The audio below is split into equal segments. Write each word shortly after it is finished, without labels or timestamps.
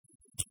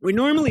We're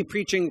normally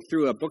preaching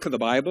through a book of the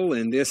Bible,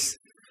 and this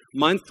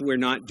month we're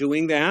not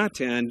doing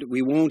that, and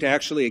we won't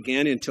actually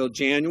again until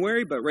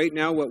January. But right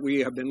now what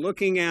we have been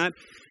looking at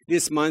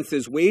this month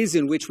is ways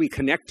in which we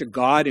connect to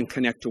God and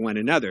connect to one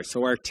another.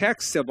 So our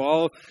texts have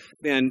all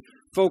been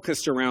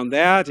focused around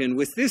that, and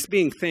with this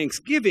being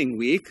Thanksgiving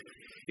week,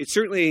 it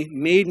certainly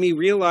made me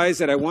realize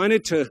that I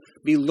wanted to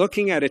be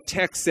looking at a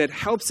text that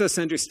helps us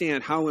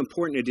understand how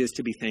important it is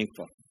to be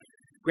thankful.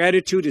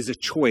 Gratitude is a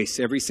choice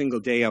every single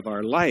day of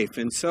our life.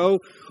 And so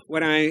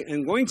what I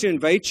am going to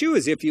invite you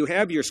is, if you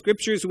have your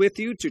scriptures with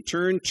you, to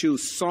turn to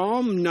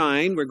Psalm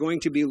 9. We're going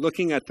to be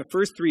looking at the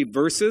first 3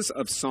 verses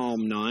of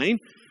Psalm 9.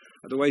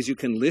 Otherwise, you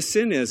can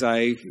listen as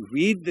I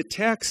read the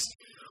text.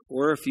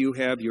 Or if you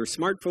have your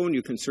smartphone,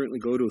 you can certainly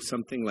go to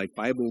something like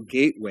Bible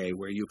Gateway,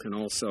 where you can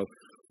also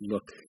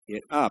look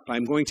it up.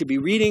 I'm going to be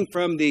reading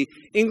from the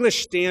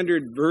English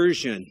Standard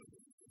Version.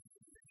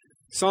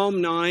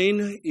 Psalm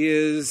 9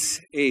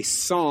 is a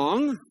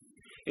song,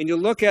 and you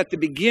look at the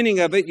beginning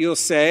of it, you'll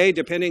say,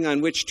 depending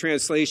on which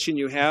translation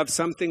you have,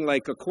 something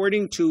like,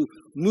 according to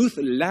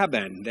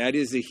Muth-Laban. That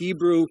is the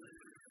Hebrew.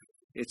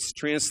 It's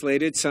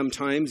translated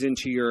sometimes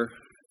into your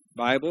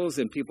Bibles,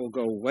 and people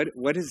go,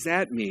 what does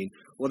that mean?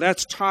 Well,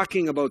 that's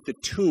talking about the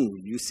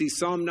tune. You see,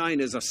 Psalm 9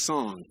 is a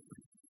song.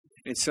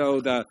 And so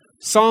the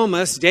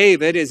psalmist,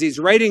 David, as he's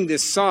writing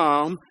this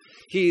psalm,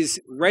 he's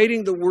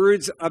writing the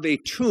words of a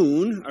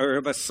tune, or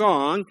of a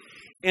song,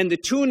 and the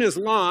tune is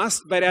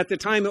lost, but at the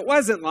time it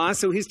wasn't lost,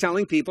 so he's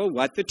telling people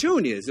what the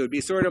tune is. It would be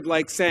sort of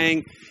like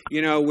saying,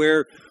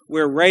 we're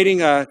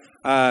writing a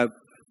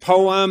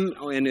poem,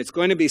 and it's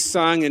going to be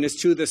sung, and it's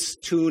to the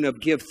tune of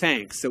Give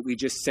Thanks that we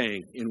just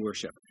sang in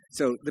worship.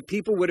 So the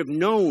people would have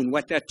known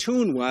what that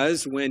tune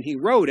was when he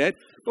wrote it,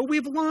 but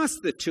we've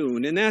lost the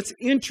tune, and that's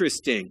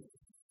interesting,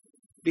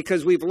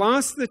 because we've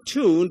lost the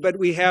tune, but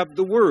we have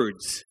the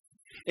words.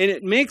 And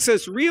it makes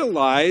us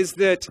realize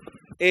that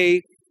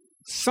a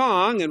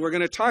song, and we're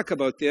going to talk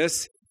about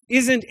this,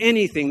 isn't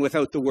anything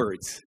without the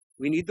words.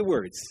 We need the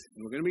words.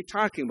 And we're going to be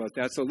talking about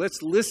that. So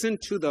let's listen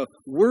to the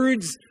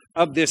words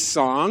of this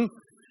song.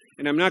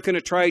 And I'm not going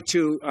to try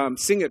to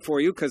sing it for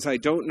you because I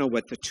don't know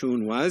what the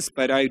tune was,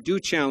 but I do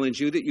challenge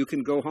you that you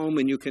can go home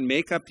and you can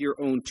make up your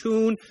own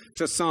tune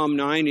to Psalm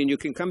 9, and you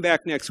can come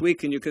back next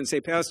week and you can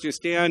say, Pastor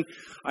Stan,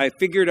 I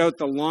figured out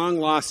the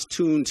long-lost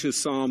tune to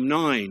Psalm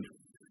 9.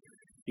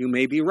 You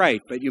may be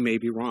right, but you may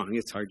be wrong.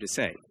 It's hard to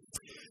say.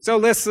 So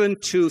listen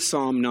to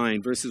Psalm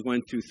 9, verses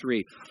 1 through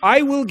 3.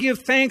 I will give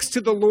thanks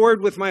to the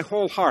Lord with my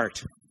whole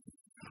heart.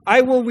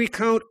 I will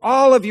recount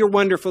all of your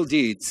wonderful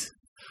deeds.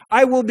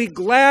 I will be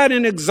glad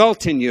and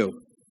exult in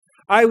you.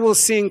 I will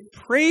sing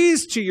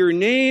praise to your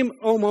name,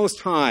 O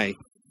Most High.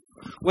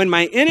 When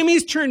my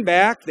enemies turn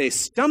back, they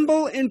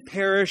stumble and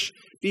perish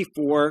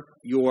before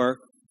your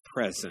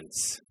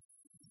presence.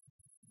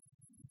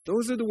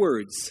 Those are the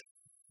words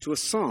to a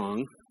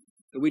song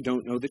that we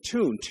don't know the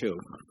tune to.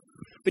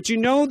 But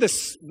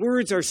the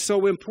words are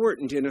so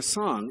important in a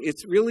song.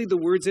 It's really the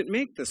words that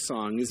make the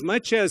song. As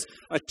much as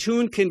a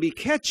tune can be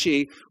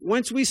catchy,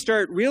 once we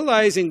start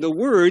realizing the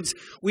words,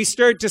 we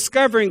start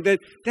discovering that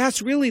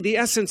that's really the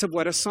essence of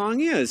what a song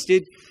is.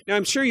 Now,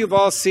 I'm sure you've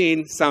all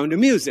seen Sound of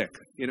Music.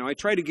 I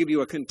try to give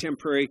you a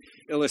contemporary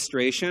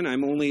illustration.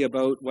 I'm only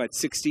about,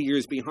 60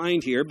 years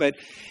behind here, but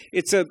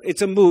it's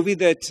a movie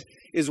that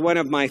is one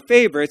of my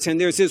favorites. And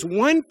there's this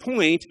one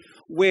point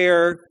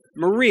where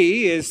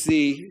Marie is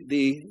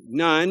the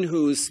nun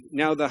who's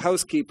now the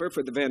housekeeper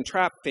for the Van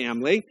Trapp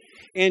family,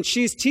 and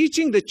she's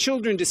teaching the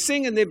children to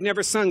sing, and they've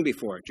never sung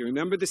before. Do you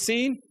remember the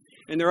scene?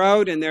 And they're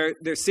out, and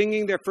they're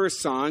singing their first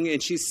song,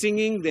 and she's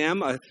singing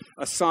them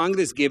a song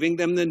that's giving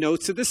them the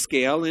notes of the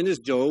scale, and is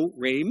do,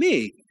 re,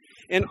 mi.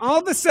 And all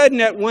of a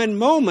sudden, at one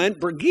moment,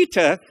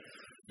 Brigitte,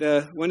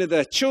 one of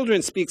the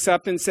children, speaks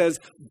up and says,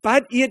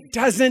 but it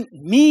doesn't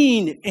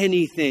mean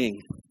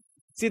anything.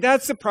 See,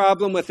 that's the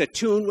problem with a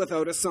tune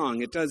without a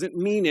song. It doesn't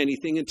mean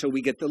anything until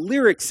we get the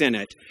lyrics in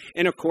it.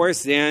 And of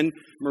course, then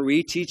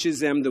Marie teaches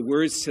them the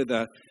words to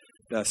the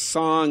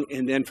song,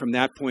 and then from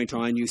that point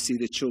on, you see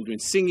the children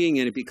singing,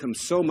 and it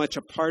becomes so much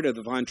a part of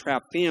the Von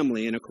Trapp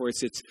family, and of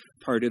course, it's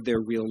part of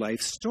their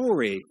real-life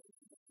story.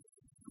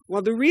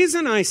 Well, the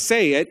reason I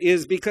say it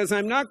is because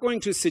I'm not going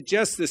to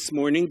suggest this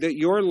morning that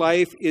your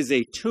life is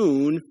a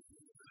tune,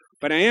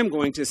 but I am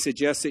going to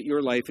suggest that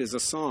your life is a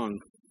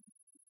song.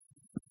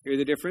 Hear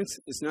the difference?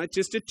 It's not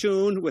just a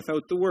tune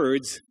without the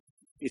words.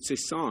 It's a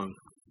song.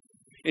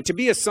 And to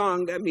be a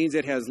song, that means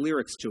it has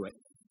lyrics to it.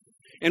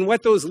 And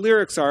what those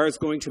lyrics are is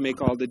going to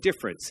make all the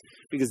difference,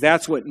 because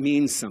that's what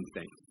means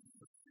something.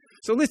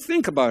 So let's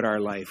think about our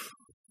life.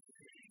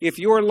 If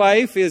your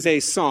life is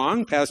a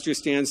song, Pastor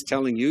Stan's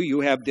telling you,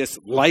 you have this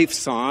life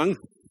song,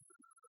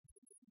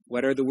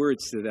 what are the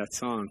words to that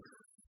song?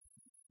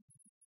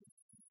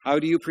 How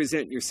do you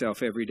present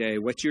yourself every day?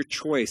 What's your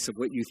choice of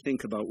what you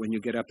think about when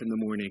you get up in the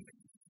morning?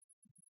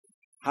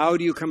 How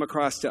do you come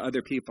across to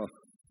other people?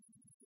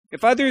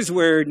 If others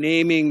were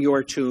naming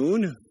your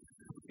tune,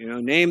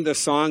 name the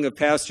song of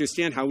Pastor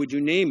Stan, how would you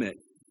name it?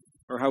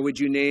 Or how would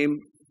you name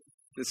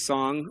the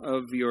song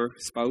of your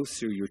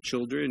spouse or your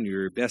children,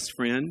 your best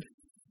friend?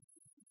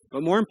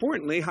 But more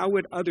importantly, how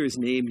would others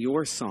name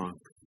your song?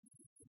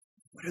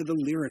 What are the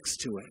lyrics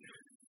to it?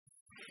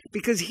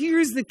 Because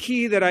here's the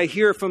key that I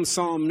hear from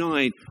Psalm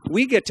 9.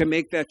 We get to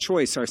make that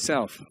choice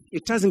ourselves.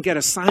 It doesn't get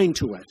assigned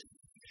to it.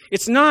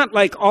 It's not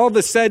like all of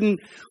a sudden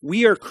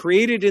we are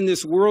created in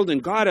this world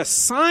and God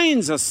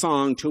assigns a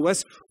song to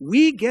us.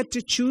 We get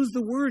to choose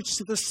the words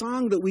to the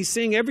song that we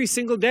sing every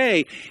single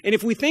day. And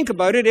if we think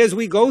about it as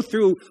we go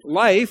through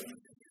life,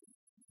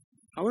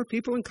 how are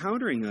people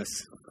encountering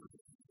us?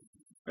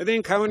 Are they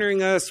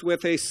encountering us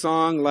with a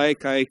song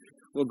like, I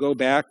will go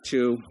back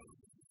to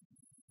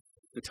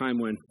the time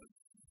when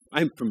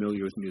I'm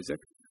familiar with music.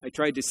 I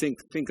tried to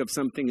think of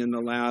something in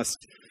the last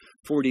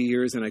 40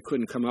 years and I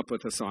couldn't come up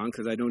with a song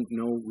because I don't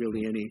know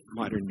really any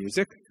modern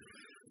music.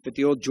 But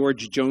the old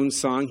George Jones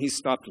song, He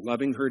Stopped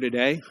Loving Her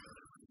Today,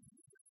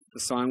 the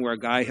song where a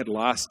guy had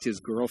lost his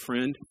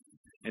girlfriend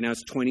and now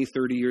it's 20,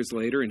 30 years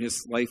later and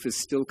his life is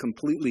still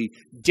completely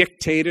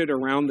dictated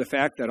around the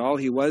fact that all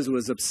he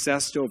was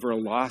obsessed over a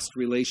lost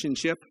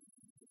relationship.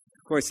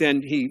 Of course,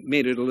 then he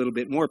made it a little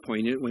bit more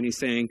poignant when he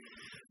sang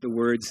the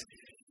words,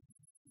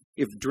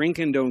 if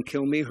drinking don't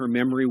kill me, her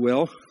memory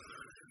will. Is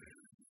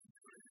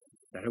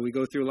that how we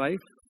go through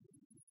life?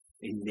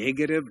 A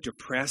negative,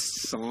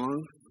 depressed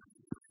song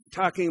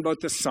talking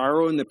about the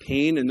sorrow and the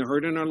pain and the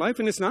hurt in our life.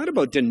 And it's not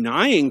about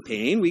denying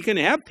pain. We can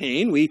have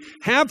pain. We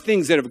have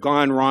things that have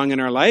gone wrong in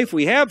our life.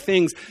 We have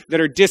things that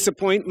are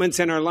disappointments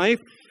in our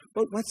life.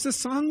 But what's the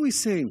song we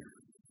sing?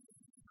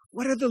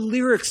 What are the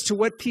lyrics to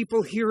what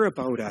people hear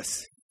about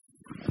us?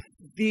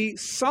 The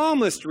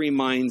psalmist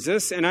reminds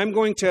us, and I'm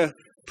going to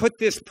put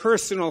this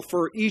personal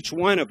for each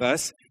one of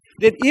us,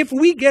 that if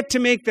we get to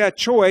make that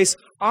choice,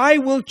 I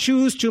will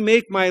choose to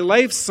make my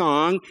life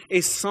song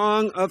a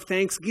song of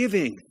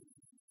thanksgiving.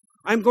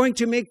 I'm going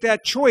to make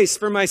that choice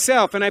for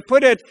myself. And I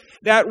put it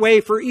that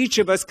way for each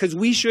of us because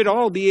we should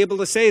all be able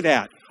to say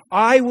that.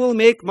 I will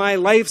make my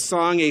life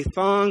song a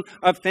song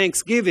of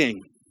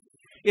thanksgiving.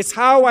 It's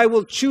how I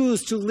will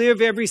choose to live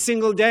every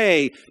single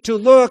day, to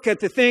look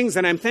at the things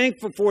that I'm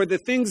thankful for, the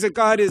things that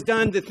God has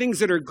done, the things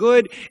that are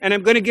good, and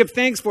I'm going to give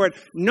thanks for it.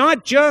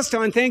 Not just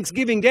on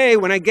Thanksgiving Day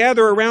when I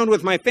gather around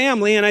with my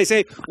family and I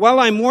say, well,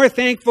 I'm more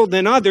thankful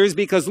than others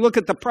because look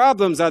at the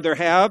problems others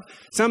have.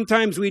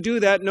 Sometimes we do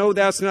that. No,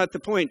 that's not the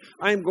point.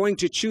 I'm going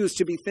to choose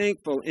to be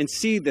thankful and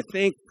see the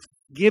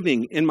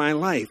thanksgiving in my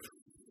life.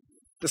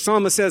 The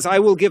psalmist says, I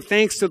will give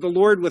thanks to the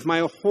Lord with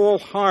my whole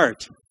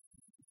heart.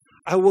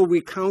 I will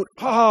recount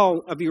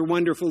all of your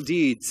wonderful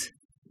deeds.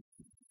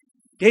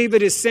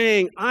 David is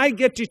saying, I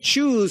get to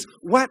choose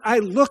what I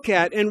look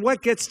at and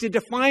what gets to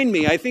define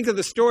me. I think of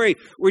the story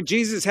where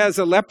Jesus has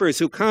the lepers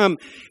who come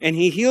and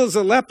he heals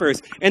the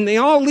lepers and they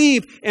all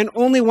leave and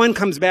only one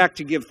comes back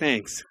to give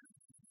thanks.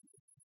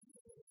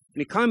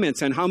 And he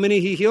comments on how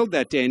many he healed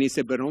that day and he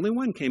said, but only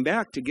one came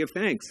back to give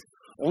thanks.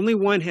 Only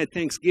one had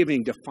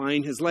thanksgiving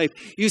define his life.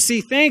 You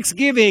see,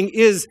 thanksgiving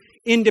is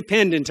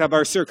independent of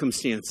our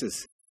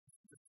circumstances.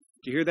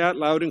 Do you hear that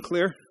loud and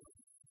clear?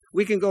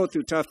 We can go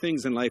through tough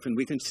things in life and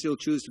we can still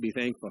choose to be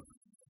thankful.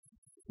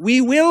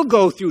 We will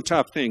go through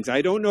tough things.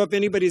 I don't know if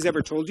anybody's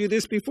ever told you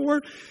this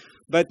before,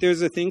 but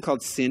there's a thing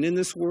called sin in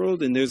this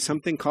world and there's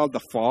something called the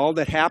fall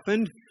that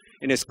happened.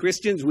 And as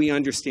Christians, we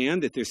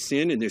understand that there's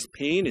sin and there's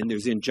pain and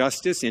there's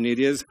injustice and it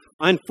is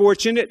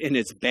unfortunate and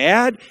it's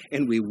bad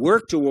and we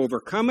work to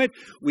overcome it.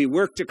 We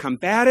work to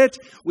combat it.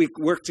 We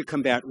work to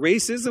combat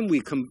racism.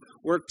 We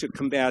work to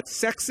combat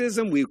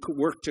sexism. We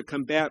work to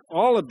combat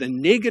all of the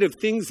negative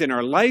things in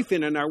our life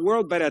and in our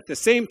world. But at the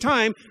same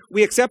time,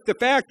 we accept the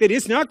fact that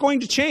it's not going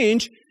to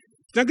change.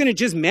 It's not going to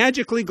just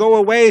magically go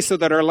away so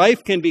that our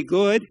life can be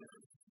good.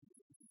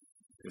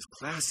 There's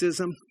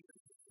classism.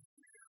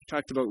 We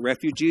talked about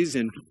refugees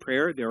in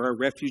prayer. There are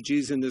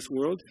refugees in this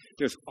world.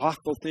 There's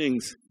awful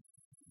things.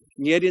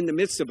 And yet in the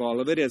midst of all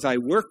of it, as I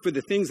work for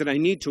the things that I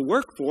need to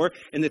work for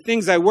and the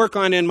things I work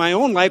on in my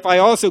own life, I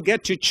also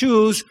get to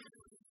choose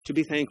to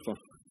be thankful.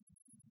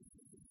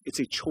 It's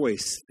a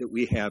choice that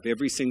we have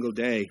every single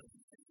day.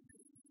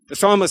 The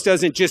psalmist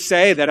doesn't just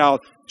say that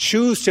I'll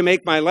choose to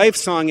make my life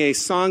song a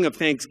song of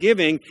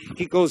thanksgiving.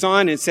 He goes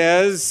on and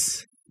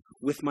says,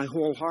 with my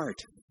whole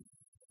heart.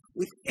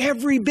 With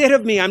every bit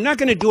of me. I'm not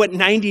going to do it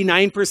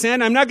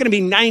 99%. I'm not going to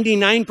be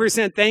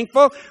 99%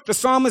 thankful. The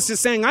psalmist is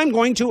saying, I'm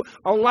going to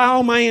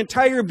allow my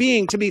entire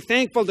being to be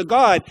thankful to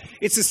God.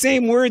 It's the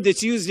same word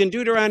that's used in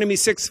Deuteronomy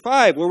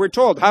 6:5, where we're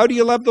told, how do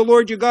you love the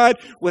Lord your God?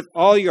 With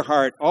all your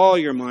heart, all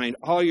your mind,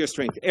 all your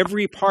strength.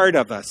 Every part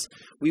of us,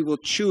 we will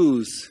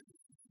choose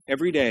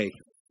every day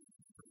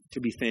to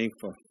be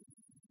thankful.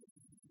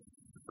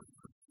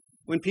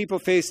 When people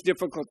face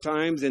difficult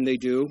times, and they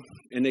do,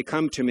 and they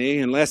come to me,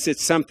 unless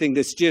it's something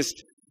that's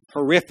just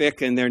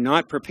horrific and they're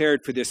not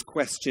prepared for this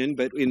question,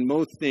 but in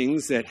most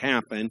things that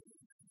happen,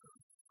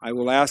 I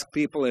will ask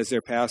people as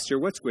their pastor,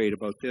 what's great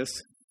about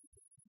this?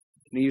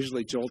 And I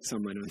usually jolt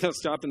someone, and they'll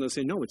stop and they'll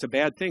say, no, it's a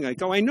bad thing. I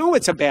go, I know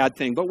it's a bad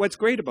thing, but what's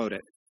great about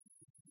it?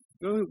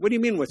 What do you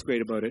mean what's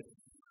great about it?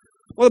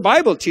 Well, the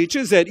Bible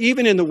teaches that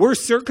even in the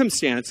worst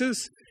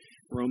circumstances,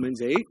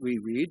 Romans 8, we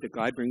read that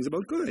God brings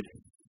about good.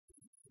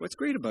 What's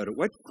great about it?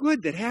 What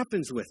good that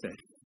happens with it?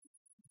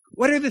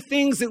 What are the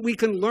things that we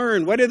can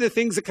learn? What are the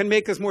things that can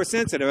make us more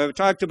sensitive? I've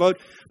talked about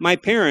my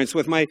parents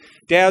with my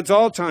dad's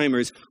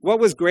Alzheimer's. What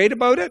was great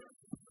about it?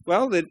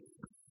 Well, that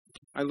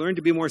I learned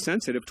to be more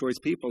sensitive towards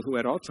people who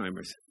had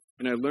Alzheimer's.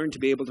 And I learned to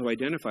be able to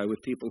identify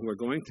with people who are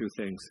going through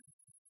things.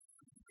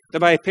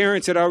 That my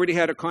parents had already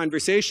had a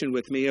conversation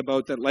with me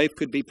about that life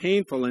could be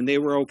painful, and they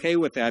were okay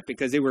with that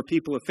because they were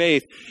people of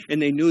faith, and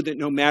they knew that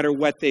no matter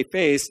what they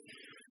faced,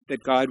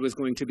 that God was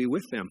going to be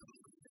with them.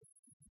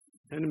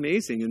 And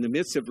amazing, in the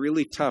midst of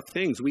really tough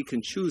things, we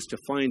can choose to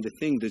find the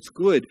thing that's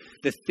good,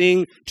 the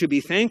thing to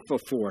be thankful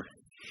for.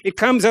 It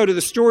comes out of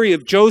the story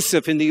of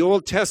Joseph in the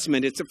Old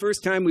Testament. It's the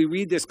first time we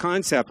read this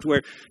concept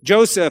where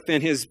Joseph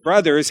and his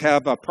brothers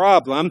have a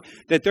problem,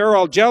 that they're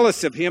all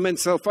jealous of him, and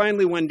so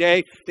finally one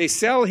day they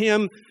sell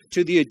him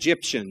to the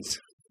Egyptians.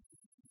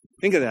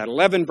 Think of that.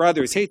 11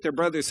 brothers hate their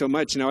brother so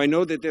much. Now, I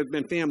know that there have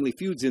been family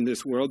feuds in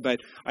this world, but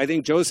I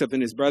think Joseph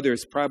and his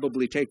brothers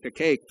probably take the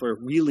cake for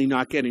really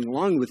not getting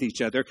along with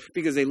each other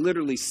because they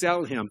literally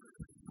sell him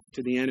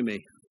to the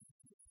enemy.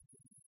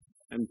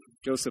 And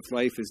Joseph's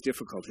life is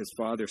difficult. His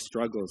father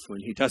struggles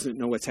when he doesn't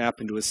know what's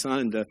happened to his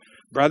son. The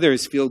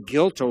brothers feel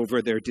guilt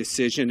over their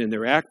decision and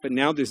their act, but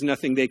now there's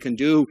nothing they can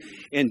do.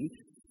 And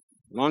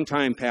a long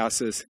time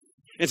passes.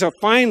 And so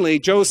finally,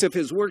 Joseph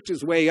has worked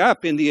his way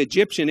up in the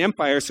Egyptian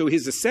empire, so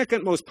he's the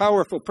second most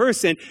powerful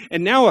person.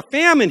 And now a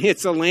famine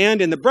hits the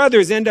land, and the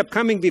brothers end up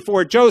coming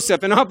before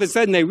Joseph, and all of a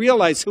sudden they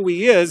realize who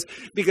he is,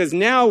 because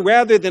now,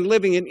 rather than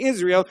living in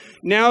Israel,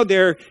 now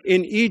they're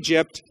in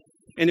Egypt,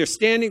 and they're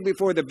standing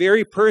before the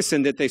very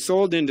person that they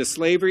sold into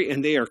slavery,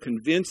 and they are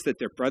convinced that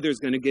their brother is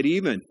going to get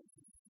even.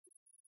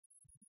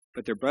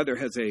 But their brother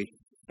has an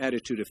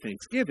attitude of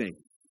thanksgiving.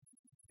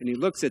 And he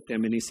looks at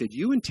them and he said,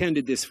 "You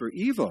intended this for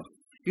evil.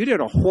 You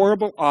did a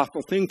horrible,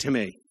 awful thing to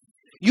me.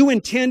 You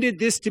intended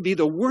this to be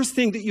the worst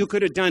thing that you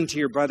could have done to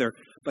your brother.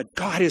 But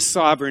God is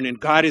sovereign and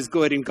God is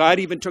good. And God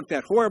even took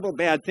that horrible,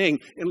 bad thing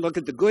and look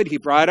at the good he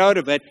brought out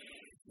of it.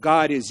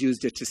 God has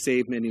used it to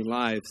save many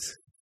lives.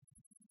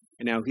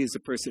 And now he's the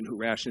person who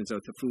rations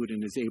out the food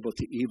and is able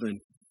to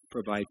even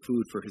provide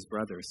food for his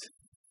brothers."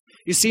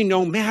 You see,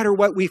 no matter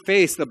what we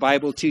face, the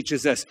Bible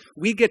teaches us,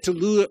 we get to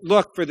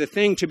look for the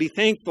thing to be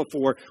thankful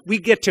for. We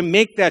get to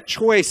make that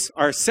choice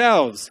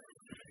ourselves.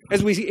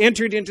 As we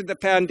entered into the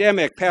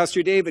pandemic,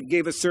 Pastor David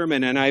gave a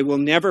sermon, and I will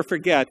never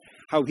forget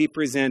how he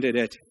presented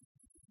it.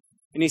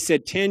 And he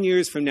said, 10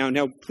 years from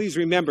now, please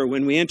remember,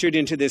 when we entered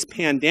into this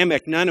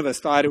pandemic, none of us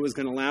thought it was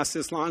going to last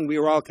this long. We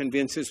were all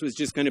convinced this was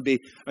just going to be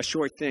a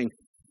short thing.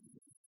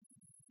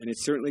 And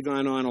it's certainly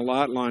gone on a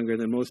lot longer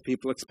than most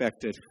people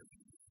expected.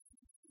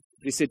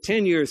 But he said,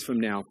 10 years from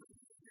now,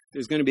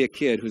 there's going to be a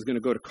kid who's going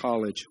to go to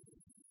college.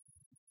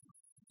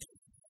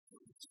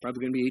 He's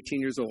probably going to be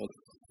 18 years old.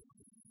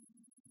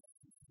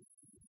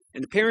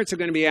 And the parents are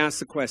going to be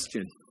asked the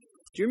question,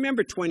 do you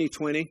remember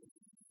 2020?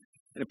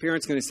 And the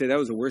parent's going to say, that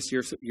was the worst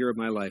year of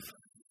my life.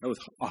 That was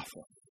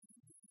awful.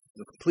 It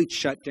was a complete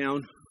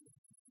shutdown.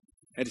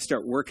 I had to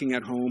start working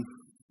at home.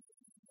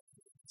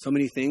 So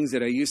many things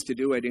that I used to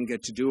do, I didn't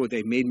get to do.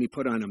 They made me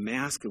put on a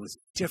mask. It was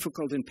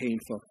difficult and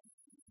painful.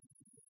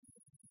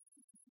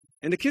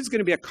 And the kid's going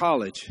to be at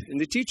college. And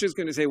the teacher's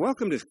going to say,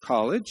 welcome to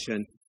college.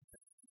 And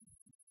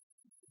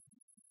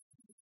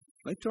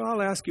I'd like to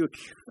all ask you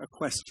a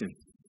question.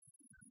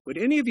 Would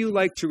any of you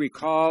like to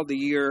recall the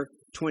year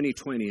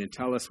 2020 and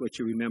tell us what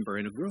you remember?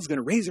 And a girl's going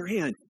to raise her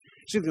hand.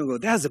 She's going to go,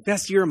 that was the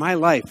best year of my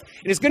life.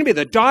 And it's going to be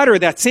the daughter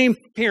of that same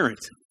parent.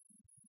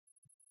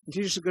 And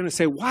she's going to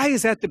say, why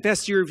is that the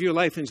best year of your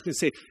life? And she's going to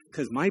say,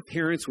 because my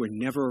parents were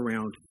never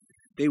around.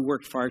 They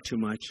worked far too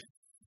much.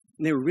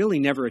 And they were really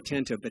never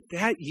attentive. But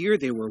that year,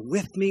 they were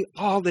with me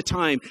all the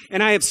time.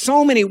 And I have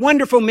so many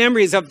wonderful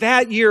memories of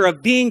that year,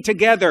 of being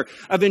together,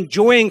 of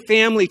enjoying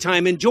family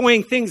time,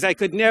 enjoying things I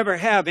could never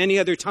have any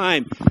other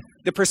time.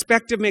 The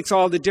perspective makes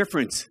all the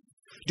difference.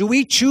 Do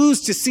we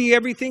choose to see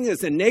everything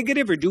as a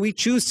negative, or do we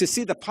choose to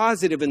see the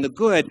positive and the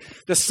good?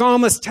 The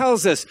psalmist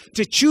tells us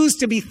to choose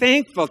to be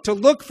thankful, to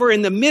look for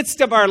in the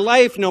midst of our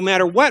life, no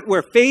matter what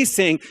we're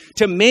facing,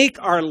 to make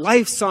our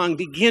life song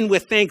begin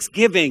with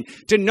thanksgiving,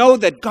 to know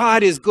that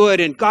God is good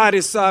and God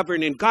is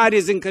sovereign and God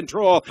is in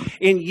control.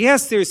 And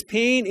yes, there's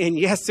pain, and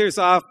yes, there's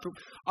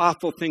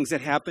awful things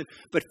that happen,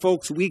 but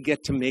folks, we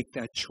get to make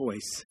that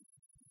choice.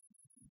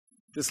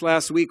 This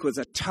last week was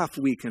a tough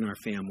week in our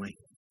family.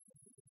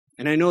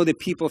 And I know that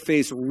people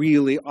face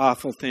really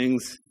awful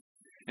things.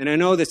 And I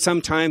know that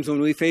sometimes when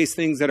we face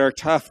things that are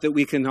tough, that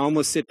we can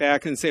almost sit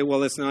back and say,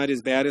 well, it's not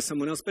as bad as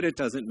someone else, but it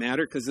doesn't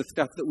matter because the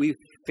stuff that we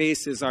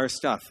face is our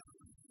stuff.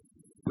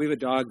 We have a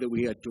dog that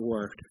we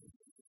adored,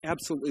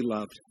 absolutely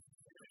loved.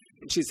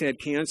 And she's had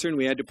cancer, and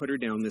we had to put her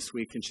down this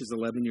week, and she's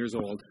 11 years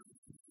old.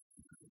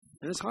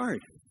 And it's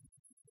hard.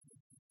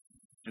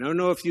 And I don't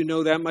know if you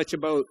know that much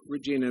about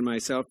Regina and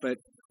myself, but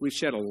we've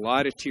shed a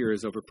lot of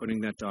tears over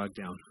putting that dog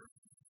down.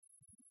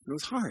 It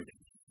was hard.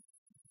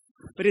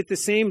 But at the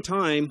same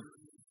time,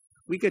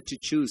 we get to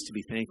choose to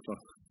be thankful.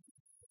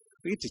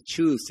 We get to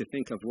choose to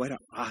think of what an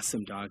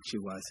awesome dog she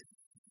was.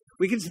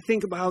 We get to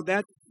think about how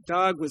that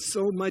dog was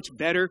so much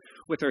better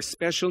with our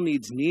special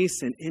needs niece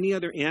than any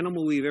other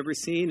animal we've ever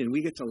seen, and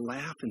we get to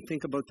laugh and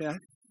think about that.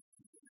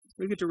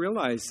 We get to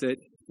realize that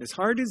as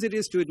hard as it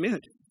is to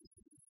admit,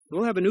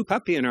 we'll have a new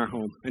puppy in our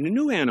home and a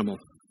new animal.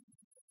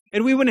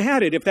 And we wouldn't have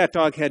had it if that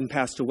dog hadn't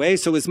passed away.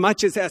 So as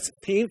much as that's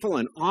painful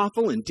and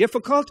awful and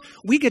difficult,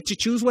 we get to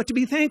choose what to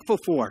be thankful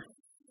for.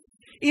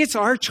 It's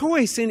our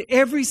choice in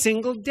every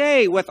single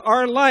day with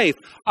our life.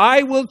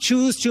 I will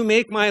choose to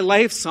make my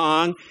life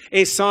song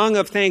a song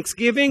of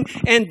thanksgiving.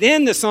 And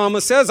then the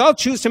psalmist says, I'll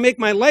choose to make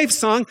my life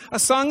song a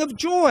song of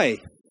joy.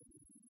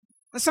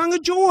 A song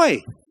of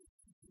joy.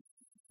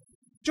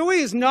 Joy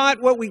is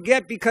not what we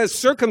get because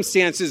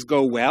circumstances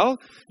go well.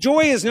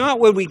 Joy is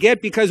not what we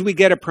get because we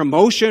get a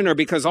promotion or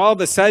because all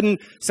of a sudden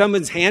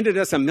someone's handed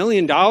us $1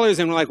 million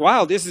and we're like,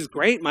 wow, this is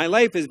great, my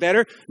life is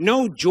better.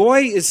 No,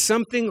 joy is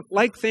something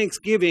like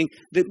thanksgiving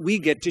that we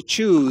get to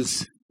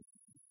choose.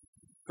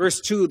 Verse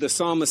 2, the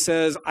psalmist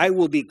says, I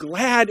will be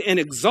glad and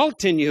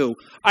exult in you.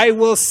 I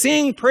will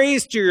sing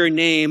praise to your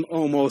name,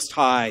 O Most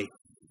High.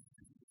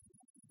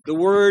 The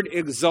word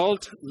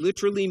exult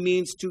literally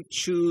means to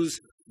choose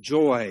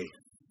joy.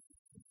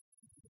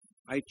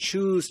 I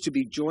choose to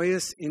be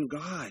joyous in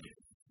God.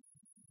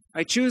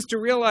 I choose to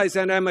realize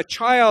that I'm a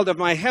child of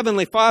my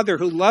Heavenly Father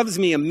who loves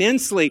me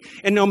immensely.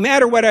 And no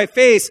matter what I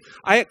face,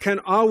 I can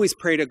always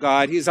pray to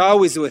God. He's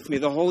always with me.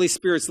 The Holy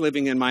Spirit's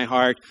living in my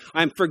heart.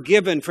 I'm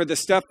forgiven for the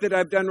stuff that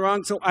I've done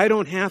wrong, so I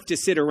don't have to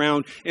sit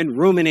around and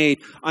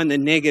ruminate on the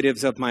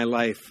negatives of my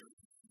life.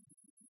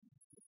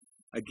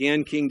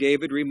 Again, King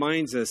David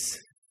reminds us,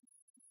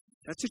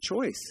 that's a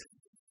choice.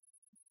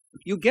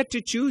 You get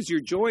to choose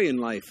your joy in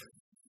life.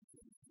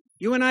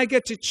 You and I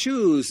get to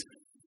choose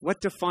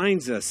what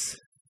defines us.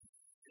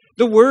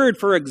 The word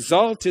for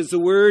exalt is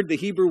the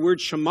Hebrew word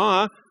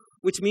shema,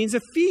 which means a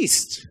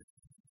feast.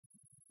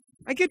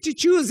 I get to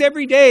choose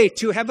every day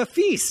to have a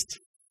feast,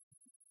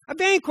 a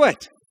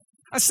banquet,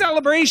 a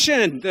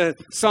celebration, the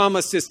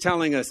psalmist is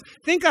telling us.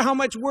 Think of how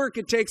much work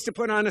it takes to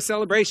put on a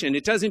celebration.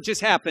 It doesn't just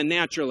happen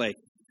naturally.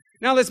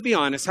 Now, let's be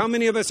honest. How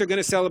many of us are going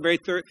to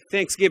celebrate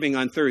Thanksgiving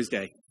on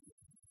Thursday?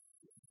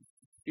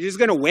 You're just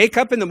going to wake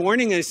up in the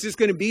morning and it's just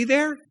going to be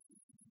there?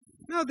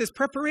 No, there's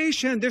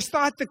preparation. There's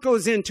thought that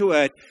goes into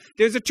it.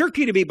 There's a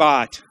turkey to be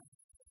bought.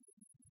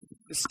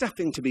 There's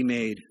stuffing to be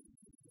made.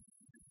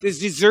 There's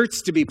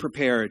desserts to be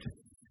prepared.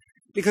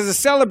 Because a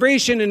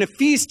celebration and a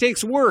feast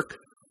takes work.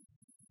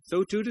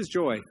 So too does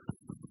joy.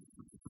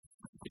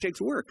 It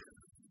takes work.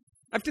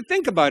 I have to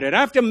think about it. I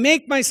have to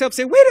make myself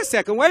say, wait a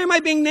second, why am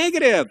I being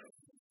negative?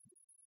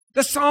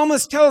 The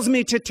psalmist tells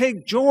me to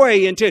take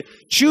joy and to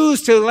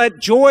choose to let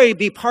joy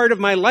be part of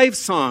my life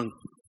song.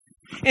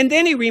 And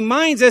then he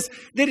reminds us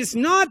that it's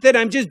not that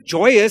I'm just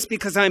joyous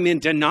because I'm in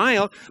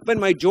denial, but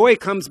my joy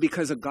comes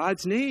because of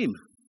God's name.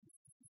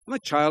 I'm a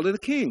child of the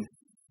King.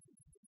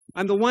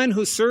 I'm the one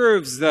who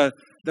serves the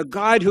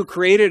God who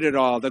created it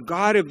all, the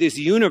God of this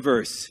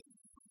universe.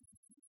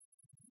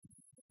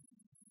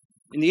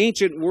 In the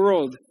ancient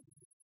world,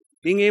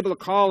 being able to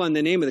call on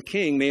the name of the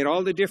King made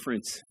all the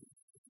difference.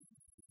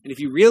 And if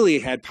you really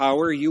had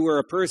power, you were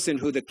a person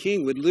who the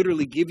king would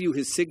literally give you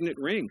his signet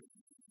ring.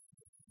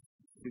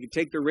 You could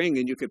take the ring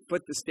and you could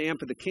put the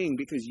stamp of the king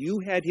because you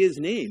had his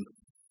name.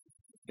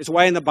 It's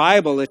why in the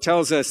Bible it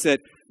tells us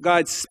that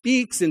God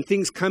speaks and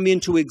things come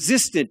into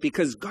existence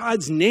because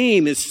God's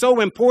name is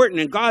so important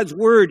and God's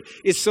word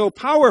is so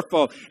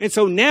powerful. And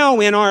so now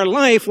in our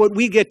life, what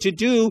we get to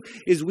do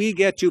is we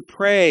get to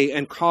pray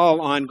and call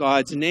on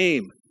God's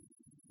name.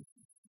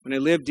 When I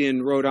lived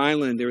in Rhode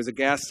Island, there was a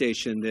gas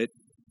station that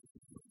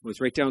was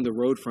right down the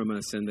road from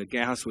us, and the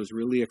gas was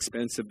really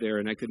expensive there,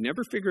 and I could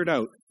never figure it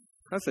out.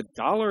 It cost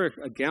 $1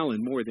 a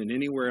gallon more than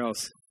anywhere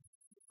else.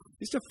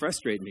 It used to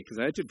frustrate me because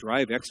I had to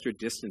drive extra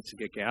distance to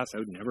get gas. I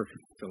would never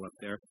fill up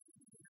there.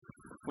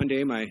 One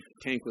day my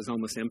tank was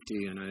almost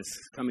empty, and I was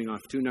coming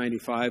off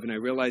 295, and I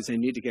realized I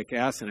need to get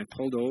gas, and I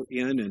pulled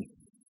in and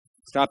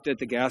stopped at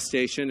the gas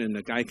station, and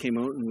the guy came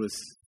out and was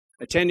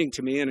attending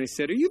to me, and I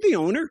said, "Are you the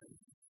owner?"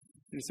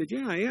 And he said,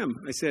 "Yeah, I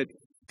am." I said,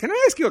 "Can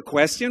I ask you a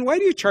question? Why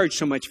do you charge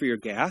so much for your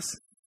gas?"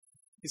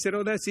 He said,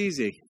 "Oh, that's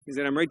easy." He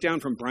said, "I'm right down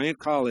from Bryant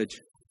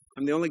College.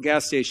 I'm the only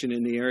gas station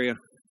in the area.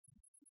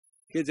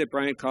 Kids at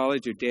Bryant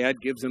College, your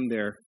dad gives them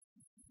their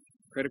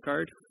credit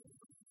card.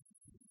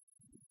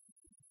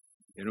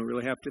 They don't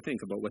really have to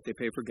think about what they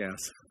pay for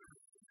gas."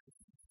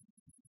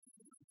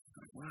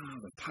 Wow,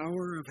 the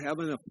power of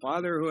having a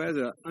father who has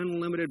an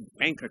unlimited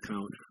bank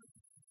account.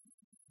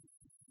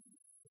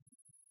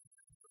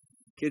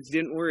 Kids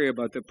didn't worry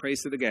about the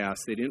price of the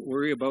gas. They didn't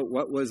worry about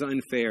what was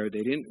unfair.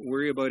 They didn't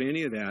worry about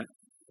any of that.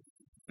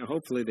 Now,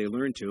 hopefully they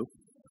learn to.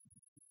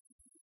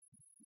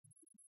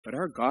 But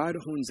our God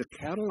owns the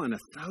cattle on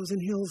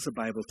 1,000 hills, the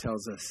Bible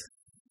tells us.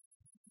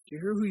 Do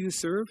you hear who you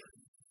serve?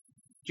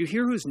 Do you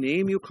hear whose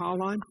name you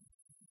call on?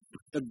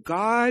 The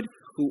God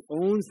who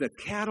owns the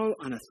cattle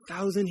on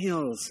 1,000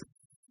 hills.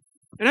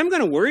 And I'm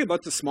going to worry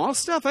about the small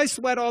stuff. I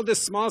sweat all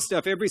this small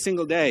stuff every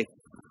single day.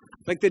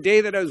 Like the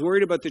day that I was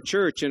worried about the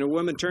church and a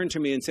woman turned to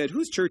me and said,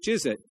 "Whose church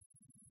is it?"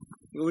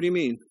 I go, "What do you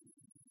mean?"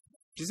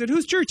 She said,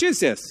 "Whose church is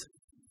this?"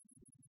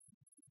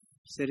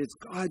 I said, "It's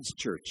God's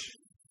church.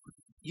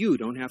 You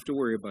don't have to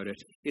worry about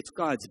it. It's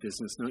God's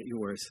business, not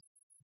yours."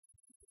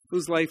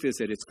 Whose life is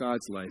it? It's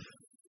God's life.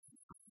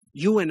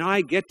 You and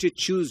I get to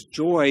choose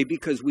joy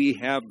because we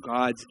have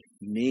God's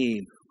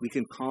name. We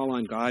can call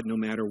on God no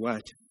matter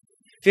what.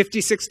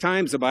 56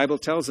 times the Bible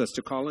tells us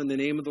to call in the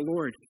name of the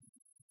Lord.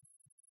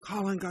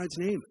 Call on God's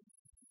name.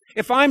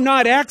 If I'm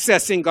not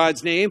accessing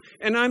God's name,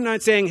 and I'm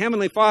not saying,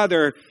 "Heavenly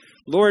Father,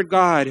 Lord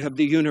God of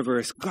the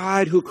universe,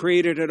 God who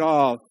created it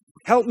all,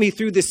 help me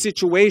through this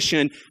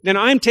situation," then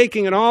I'm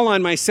taking it all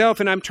on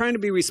myself, and I'm trying to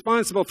be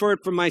responsible for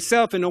it for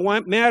myself. And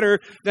no matter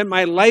that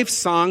my life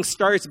song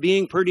starts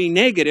being pretty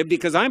negative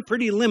because I'm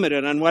pretty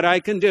limited on what I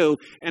can do,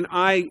 and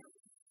I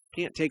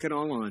can't take it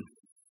all on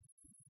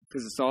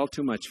because it's all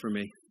too much for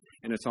me,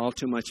 and it's all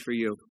too much for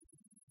you,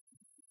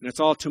 and it's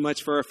all too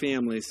much for our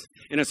families,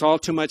 and it's all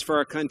too much for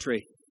our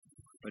country,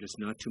 but it's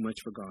not too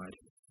much for God.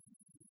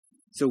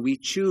 So we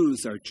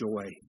choose our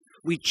joy.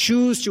 We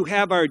choose to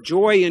have our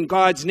joy in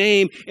God's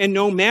name, and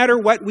no matter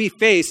what we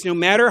face, no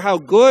matter how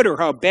good or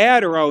how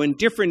bad or how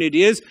indifferent it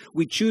is,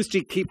 we choose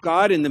to keep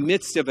God in the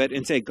midst of it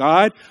and say,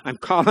 "God, I'm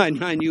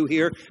calling on you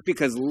here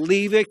because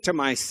leave it to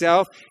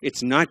myself,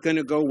 it's not going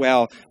to go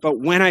well."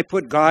 But when I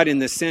put God in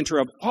the center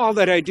of all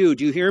that I do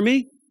you hear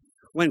me?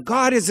 When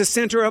God is the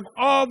center of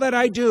all that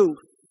I do,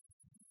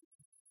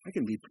 I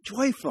can be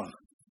joyful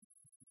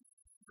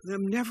because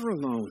I'm never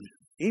alone.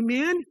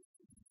 Amen?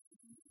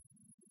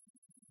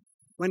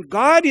 When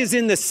God is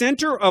in the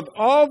center of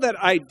all that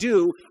I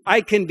do, I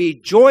can be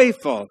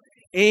joyful.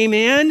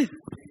 Amen?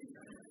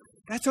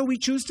 That's how we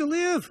choose to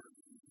live.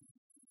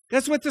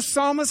 That's what the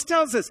psalmist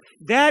tells us.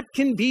 That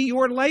can be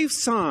your life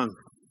song.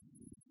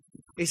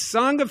 A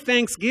song of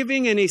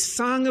thanksgiving and a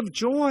song of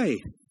joy.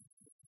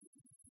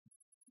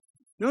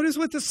 Notice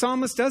what the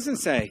psalmist doesn't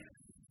say.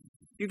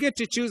 You get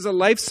to choose a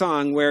life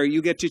song where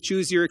you get to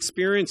choose your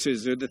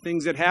experiences or the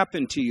things that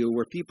happen to you,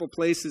 or people,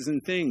 places,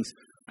 and things.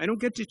 I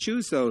don't get to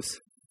choose those.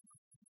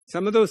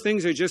 Some of those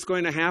things are just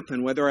going to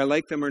happen, whether I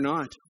like them or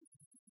not.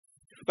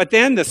 But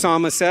then the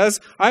psalmist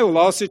says, I will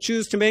also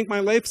choose to make my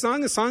life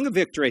song a song of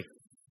victory.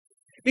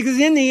 Because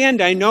in the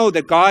end, I know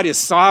that God is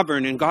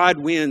sovereign and God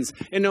wins.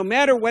 And no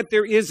matter what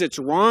there is that's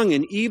wrong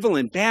and evil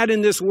and bad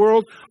in this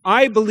world,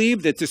 I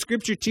believe that the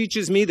Scripture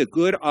teaches me that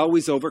good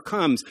always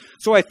overcomes.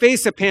 So I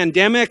face a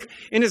pandemic,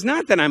 and it's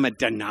not that I'm a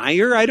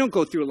denier. I don't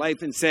go through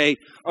life and say,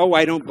 "Oh,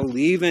 I don't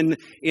believe in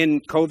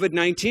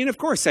COVID-19. Of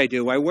course I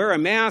do. I wear a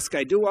mask.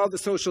 I do all the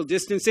social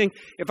distancing.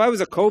 If I was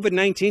a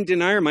COVID-19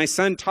 denier, my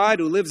son Todd,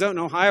 who lives out in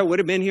Ohio, would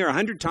have been here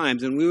 100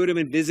 times, and we would have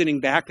been visiting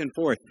back and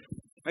forth.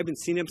 I haven't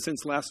seen him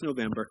since last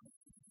November,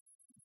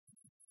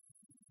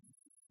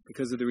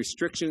 because of the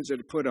restrictions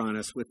that are put on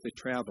us with the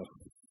travel.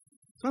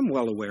 So I'm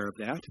well aware of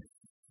that.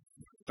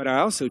 But I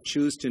also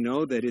choose to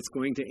know that it's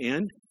going to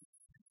end,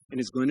 and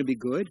it's going to be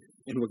good,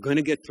 and we're going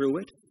to get through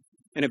it,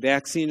 and a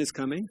vaccine is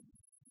coming.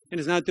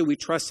 And it's not that we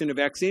trust in a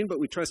vaccine, but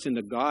we trust in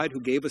the God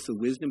who gave us the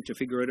wisdom to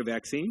figure out a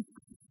vaccine.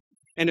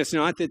 And it's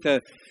not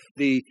that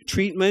the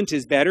treatment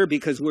is better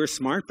because we're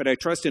smart, but I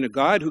trust in a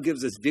God who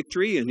gives us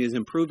victory and is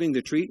improving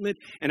the treatment.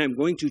 And I'm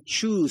going to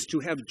choose to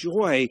have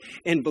joy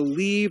and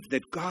believe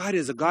that God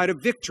is a God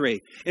of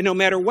victory. And no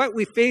matter what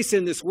we face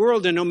in this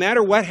world and no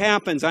matter what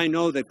happens, I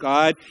know that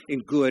God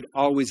in good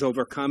always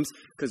overcomes,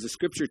 because the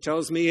Scripture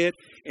tells me it.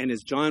 And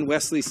as John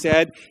Wesley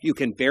said, you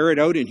can bear it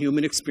out in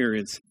human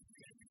experience.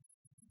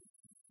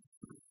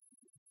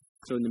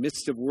 So in the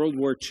midst of World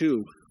War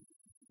II,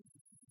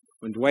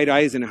 when Dwight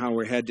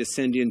Eisenhower had to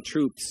send in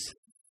troops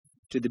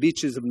to the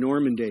beaches of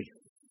Normandy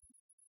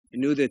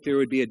and knew that there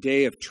would be a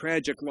day of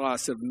tragic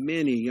loss of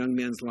many young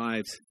men's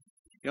lives,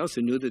 he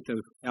also knew that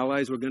the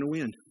Allies were going to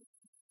win.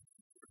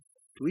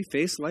 Do we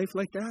face life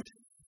like that?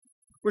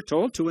 We're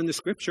told to in the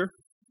Scripture.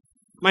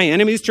 My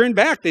enemies turn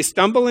back. They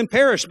stumble and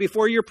perish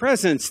before your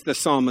presence, the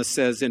psalmist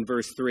says in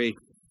verse 3.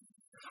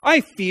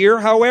 I fear,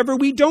 however,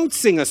 we don't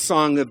sing a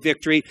song of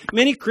victory.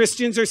 Many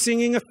Christians are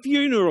singing a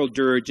funeral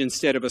dirge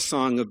instead of a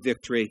song of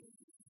victory.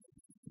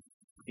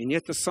 And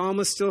yet the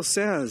psalmist still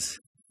says,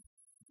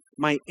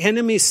 my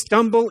enemies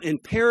stumble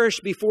and perish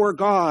before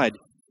God.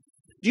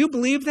 Do you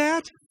believe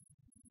that?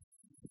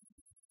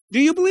 Do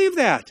you believe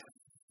that?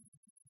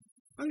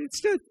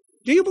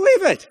 Do you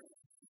believe it?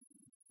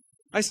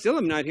 I still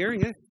am not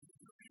hearing it.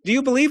 Do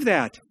you believe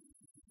that?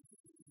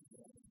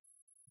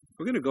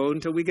 We're going to go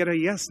until we get a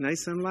yes,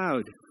 nice and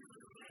loud.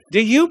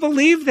 Do you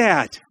believe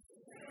that?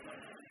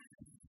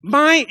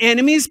 My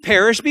enemies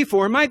perish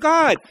before my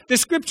God. The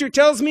Scripture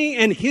tells me,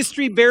 and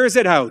history bears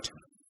it out.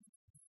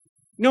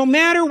 No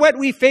matter what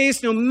we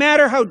face, no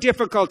matter how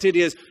difficult it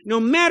is, no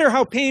matter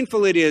how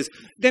painful it is,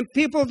 then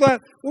people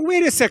thought, well,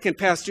 wait a second,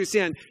 Pastor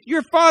Sam,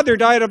 your father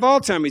died of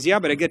Alzheimer's. Yeah,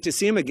 but I get to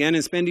see him again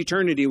and spend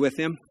eternity with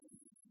him.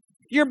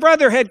 Your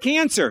brother had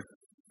cancer.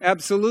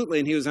 Absolutely,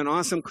 and he was an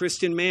awesome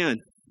Christian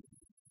man.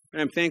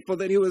 And I'm thankful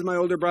that he was my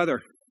older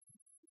brother.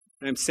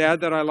 And I'm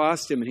sad that I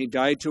lost him and he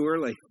died too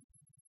early.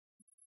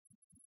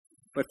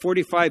 But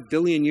 45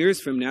 billion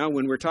years from now,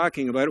 when we're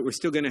talking about it, we're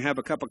still going to have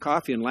a cup of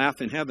coffee and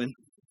laugh in heaven.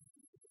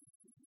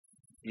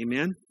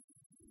 Amen?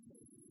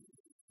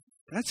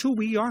 That's who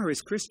we are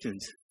as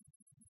Christians.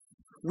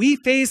 We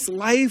face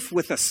life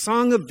with a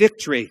song of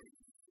victory.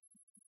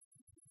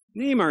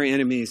 Name our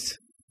enemies.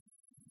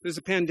 There's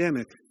a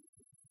pandemic.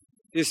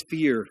 There's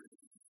fear.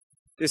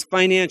 There's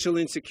financial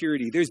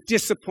insecurity. There's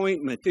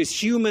disappointment.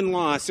 There's human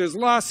loss. There's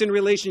loss in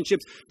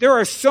relationships. There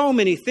are so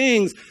many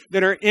things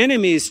that are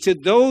enemies to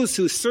those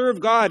who serve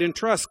God and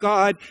trust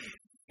God.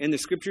 And the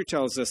scripture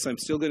tells us I'm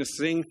still going to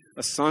sing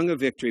a song of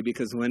victory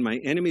because when my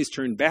enemies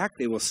turn back,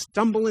 they will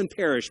stumble and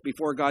perish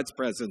before God's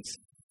presence.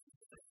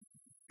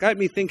 Got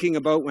me thinking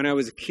about when I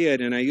was a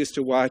kid and I used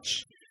to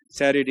watch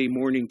Saturday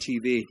morning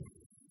TV.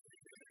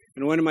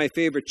 And one of my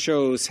favorite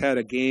shows had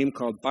a game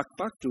called Buck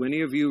Buck. Do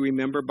any of you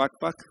remember Buck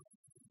Buck?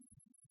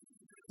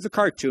 It was a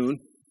cartoon.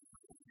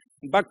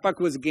 Buck Buck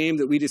was a game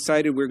that we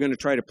decided we were going to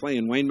try to play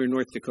in Winemer,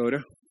 North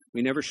Dakota.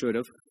 We never should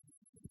have.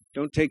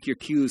 Don't take your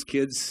cues,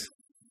 kids,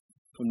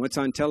 from what's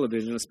on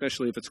television,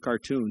 especially if it's a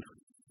cartoon.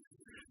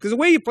 Because the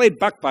way you played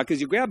Buck Buck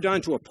is you grabbed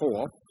onto a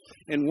pole,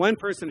 and one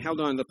person held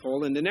on to the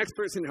pole, and the next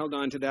person held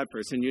on to that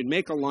person. You'd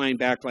make a line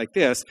back like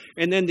this,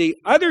 and then the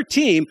other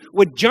team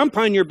would jump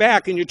on your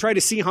back, and you'd try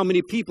to see how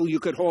many people you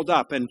could hold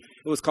up, and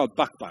it was called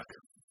Buck Buck.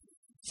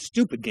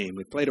 Stupid game.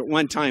 We played it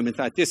one time and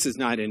thought, this is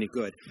not any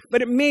good.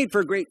 But it made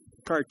for a great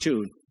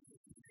cartoon.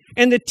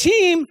 And the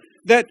team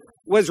that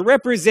was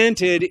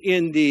represented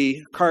in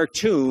the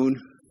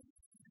cartoon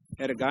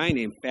had a guy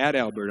named Fat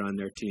Albert on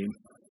their team.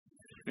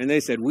 And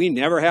they said, we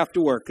never have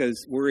to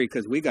worry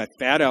because we got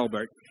Fat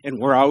Albert, and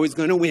we're always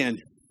going to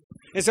win.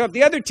 And so if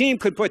the other team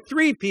could put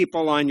 3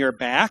 people on your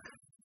back,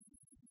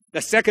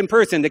 the second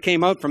person that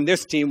came out from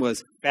this team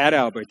was Fat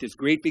Albert, this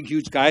great big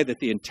huge guy that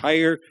the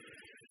entire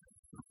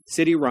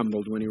city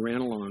rumbled when he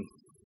ran along.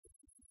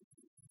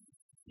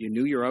 You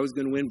knew you're always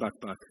going to win, Buck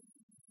Buck.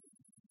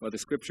 Well, the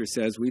scripture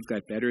says we've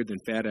got better than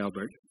Fat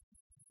Albert.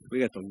 We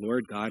got the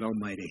Lord God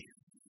Almighty.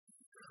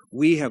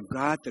 We have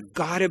got the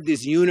God of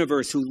this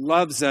universe who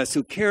loves us,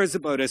 who cares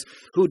about us,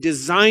 who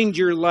designed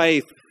your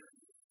life,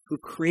 who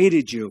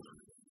created you,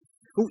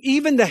 who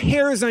even the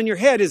hairs on your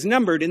head is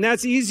numbered, and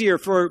that's easier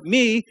for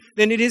me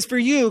than it is for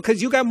you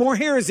because you got more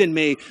hairs than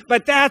me.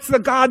 But that's the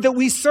God that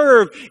we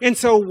serve. And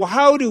so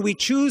how do we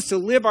choose to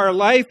live our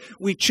life?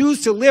 We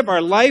choose to live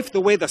our life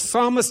the way the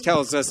psalmist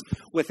tells us,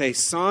 with a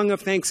song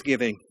of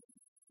thanksgiving,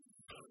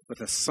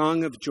 with a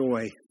song of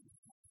joy,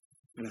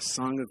 and a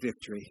song of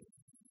victory.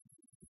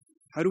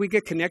 How do we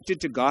get connected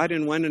to God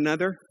and one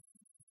another?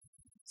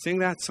 Sing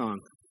that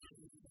song.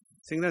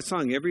 Sing that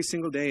song every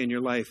single day in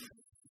your life.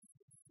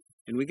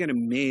 And we get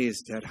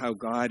amazed at how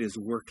God is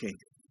working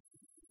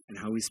and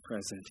how He's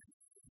present.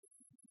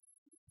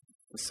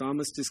 The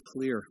psalmist is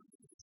clear.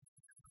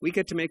 We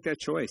get to make that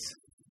choice.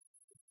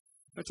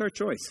 That's our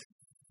choice.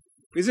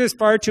 Because there's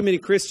far too many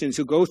Christians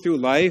who go through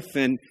life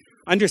and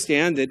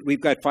understand that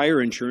we've got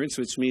fire insurance,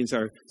 which means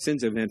our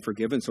sins have been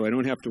forgiven, so I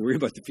don't have to worry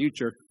about the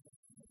future.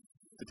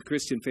 But the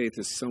Christian faith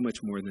is so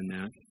much more than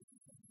that.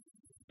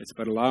 It's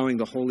about allowing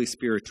the Holy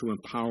Spirit to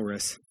empower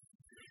us,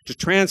 to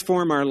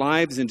transform our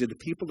lives into the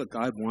people that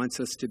God wants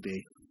us to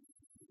be.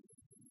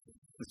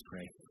 Let's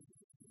pray.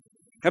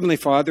 Heavenly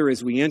Father,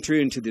 as we enter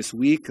into this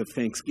week of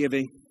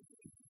Thanksgiving,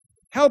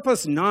 help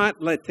us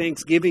not let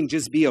Thanksgiving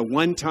just be a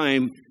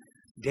one-time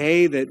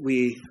day that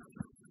we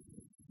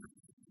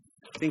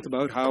think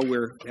about how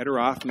we're better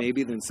off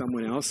maybe than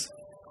someone else,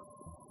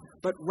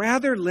 but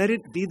rather let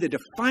it be the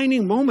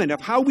defining moment of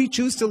how we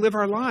choose to live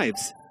our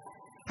lives.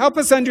 Help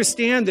us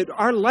understand that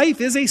our life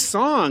is a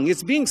song.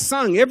 It's being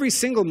sung every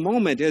single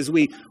moment as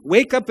we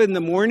wake up in the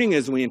morning,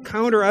 as we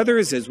encounter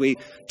others, as we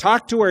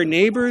talk to our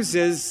neighbors,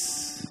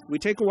 as we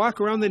take a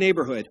walk around the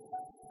neighborhood.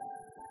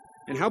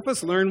 And help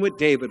us learn what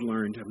David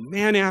learned, a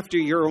man after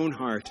your own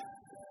heart,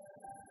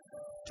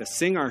 to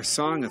sing our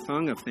song, a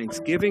song of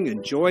thanksgiving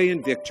and joy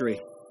and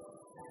victory.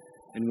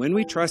 And when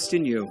we trust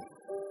in you,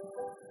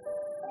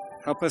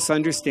 help us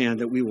understand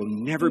that we will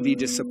never be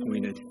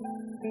disappointed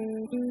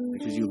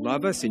because you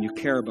love us and you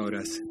care about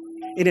us.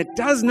 And it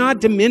does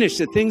not diminish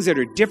the things that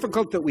are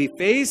difficult that we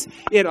face.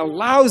 It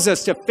allows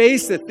us to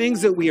face the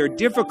things that we are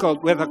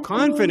difficult with a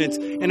confidence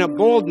and a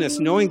boldness,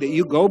 knowing that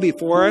you go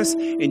before us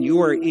and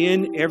you are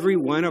in every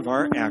one of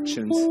our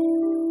actions.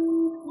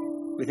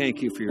 We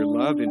thank you for your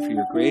love and for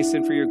your grace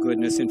and for your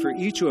goodness, and for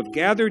each who have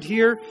gathered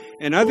here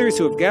and others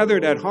who have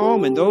gathered at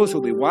home and those who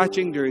will be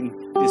watching during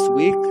this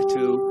week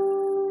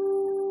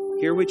to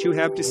hear what you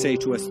have to say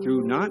to us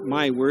through not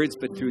my words,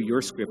 but through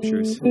your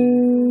scriptures.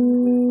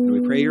 And we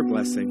pray your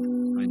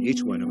blessing on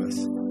each one of us.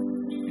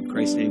 In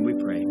Christ's name we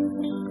pray.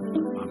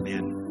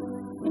 Amen.